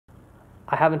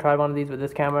I haven't tried one of these with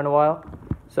this camera in a while.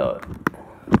 So,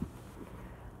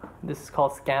 this is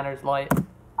called Scanner's Light.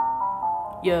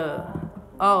 Yeah.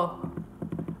 Oh,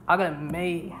 I got it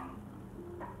made.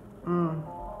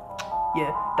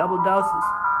 Yeah, double doses.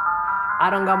 I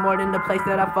don't got more than the place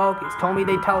that I focus. Told me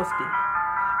they toasted.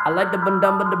 I like the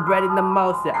bundum, but the bread is the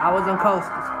most. I was on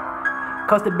coasters.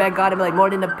 Coasted back, got it like more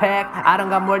than the pack. I don't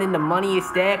got more than the money is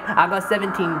stacked. I got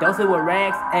 17 doses with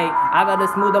racks. Ayy, I got a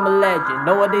smooth, I'm a legend.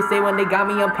 Know what they say when they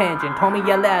got me on pension. Told me,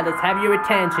 yeah, lad, let's have your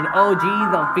attention. Oh, geez,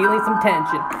 I'm feeling some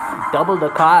tension. Double the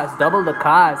cost, double the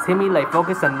cost. Hit me like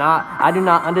focus or not. I do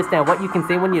not understand what you can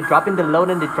say when you're dropping the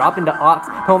load and they dropping the ox.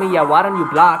 Told me, yeah, why don't you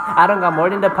block? I don't got more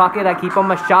than the pocket, I keep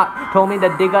on my shot. Told me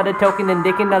that they got a token and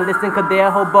they cannot listen cause they're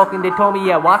Hoboken. They told me,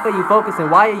 yeah, why are you focusing?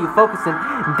 Why are you focusing?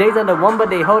 Days on the one, but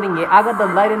they holding it. I got the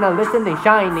light and I listen, they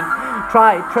shining.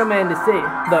 Try, tremendous it.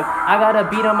 Look, I got a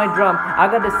beat on my drum. I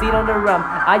got the seat on the rum.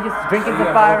 I just drinking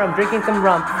some fire, I'm drinking some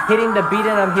rum. Hitting the beat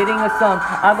and I'm hitting a sum.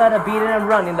 I got a beat and I'm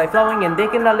running, like flowing and they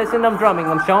cannot listen, I'm drumming.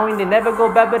 I'm showing they never go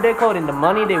back, but they're coding the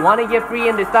money. They wanna get free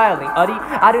and they're styling. Uddy,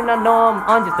 I do not know I'm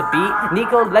on just a beat.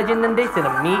 Nico, legend, and they said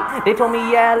a meet. They told me,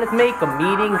 yeah, let's make a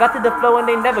meeting. Got to the flow and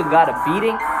they never got a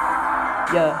beating.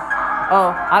 Yeah.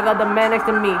 Oh, I got the man next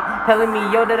to me, telling me,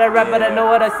 yo, that I rap, but I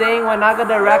know what I'm saying when I got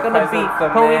the rack on the beat.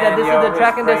 Told me that this is the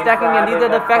track and they're stacking, and these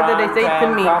are the facts that they say to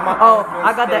me. Oh,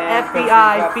 I got the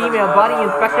FBI female body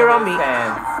inspector on me.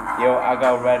 Yo, I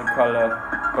got red color,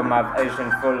 but my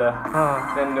vision fuller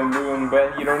than the moon,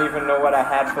 but you don't even know what I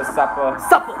had for supper.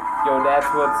 Supper! Yo, that's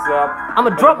what's up.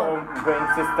 I'm a drummer. The brain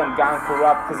system gone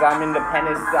corrupt, cause I'm in the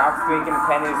penny stocks, drinking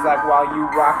pennies like while you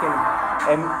rocking.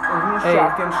 And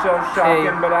shocking,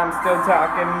 shocking, but I'm still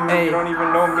talking. You don't even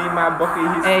know me, my bookie,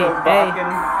 he's still barking.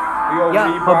 Yo,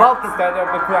 Reebok, start up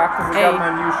the clock, cause I got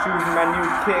my new shoes and my new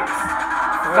kicks.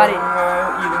 Got it.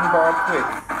 Eating bar quick.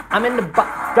 I'm in the box,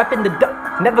 rapping the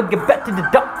duck, never get back to the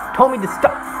duck. Told me to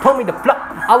stop, told me to flop.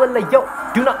 I was like, yo,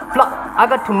 do not flop. I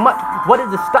got too much, what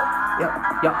is the stop?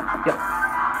 Yo.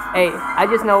 Hey, I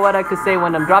just know what I could say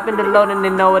when I'm dropping the load and they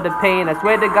know what to pay. And I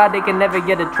swear to God they can never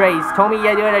get a trace. Told me,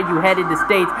 yeah, you headed the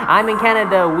States. I'm in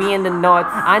Canada, we in the North.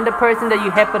 I'm the person that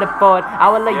you head for the Ford. I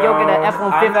would like, yo, get an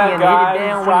F-150 and hit it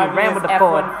down when you ran with the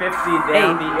Ford. F-150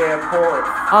 down the airport.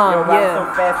 Yo, yeah. I'm so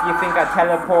fast you think I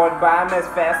teleport, but I'm as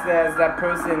fast as that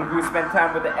person who spent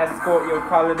time with the escort. You'll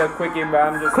call it a quickie, but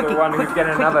I'm just the one who's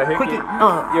getting another hickey.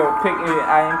 Yo, picky,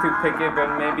 I ain't too picky,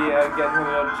 but maybe I'll get a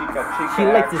little chica she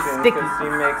likes it sticky.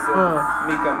 She makes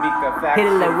Mika hit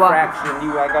it like fraction.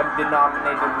 I got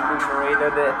denominator,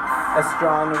 numerator, the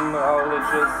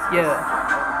astronomologist. Yeah.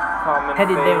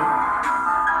 Head it down.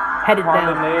 Head it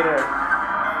down.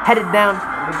 Head it down.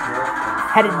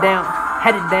 Head it down.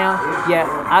 Head it down. Yeah.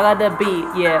 I got the beat.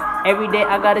 Yeah. Every day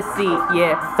I gotta see.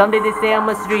 Yeah. Someday they say I'm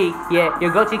a streak. Yeah. Your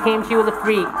Gucci came, she was a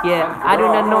freak. Yeah. I do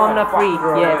not know I'm not free.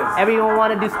 Yeah. Everyone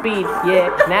wanna do speed.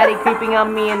 Yeah. Now they creeping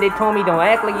on me and they told me don't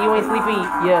act like you ain't sleepy.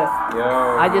 Yeah.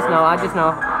 I just know.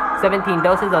 17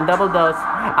 doses on double dose.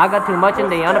 I got too much and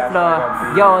they on the floor.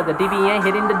 Yo, the DBN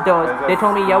hitting the doors. They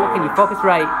told me, yo, can you focus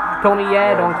right? Told me,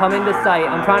 yeah, don't come into sight.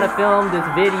 I'm trying to film this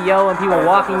video and people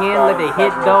walking in like they hit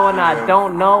dough and I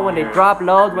don't know when they drop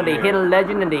loads, when they hit a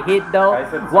legend and they hit dough.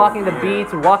 Walking the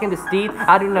beats, walking the streets.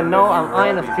 I do not know, I'm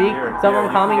on the street. Someone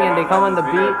coming and they come on the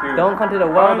beat. Don't come to the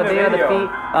world, but they are the feet.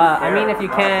 I mean, if you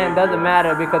can, doesn't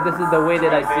matter because this is the way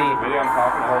that I see.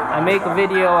 I make a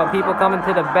video and people come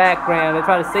into the background. They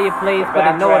try to say a place, but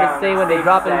they know what to say when they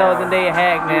dropping loads and they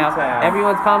hack now.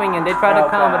 Everyone's coming and they try to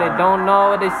come, but they don't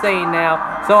know what they say now.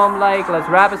 So I'm like, let's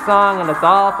rap a song and let's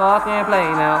all fucking play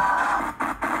now.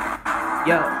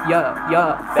 Yo.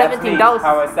 17 doses.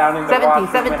 17.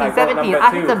 I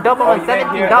hit some dope on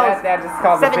 17 doses.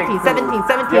 17.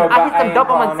 I hit some dope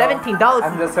on 17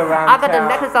 doses. I got the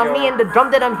necklace on me and the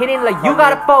drum that I'm hitting. Like you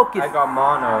gotta focus. I got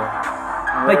mono.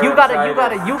 Like you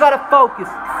gotta focus.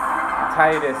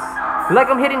 Titus. Like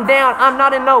I'm hitting down. I'm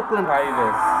not in Oakland.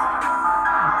 Titus.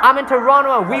 I'm in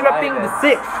Toronto and we rapping the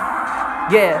 6th.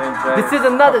 Yeah, this is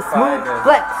another smooth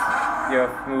flex. Your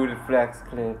smooth flex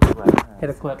clip. Hit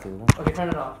a clip. Okay, turn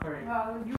it off. Hurry.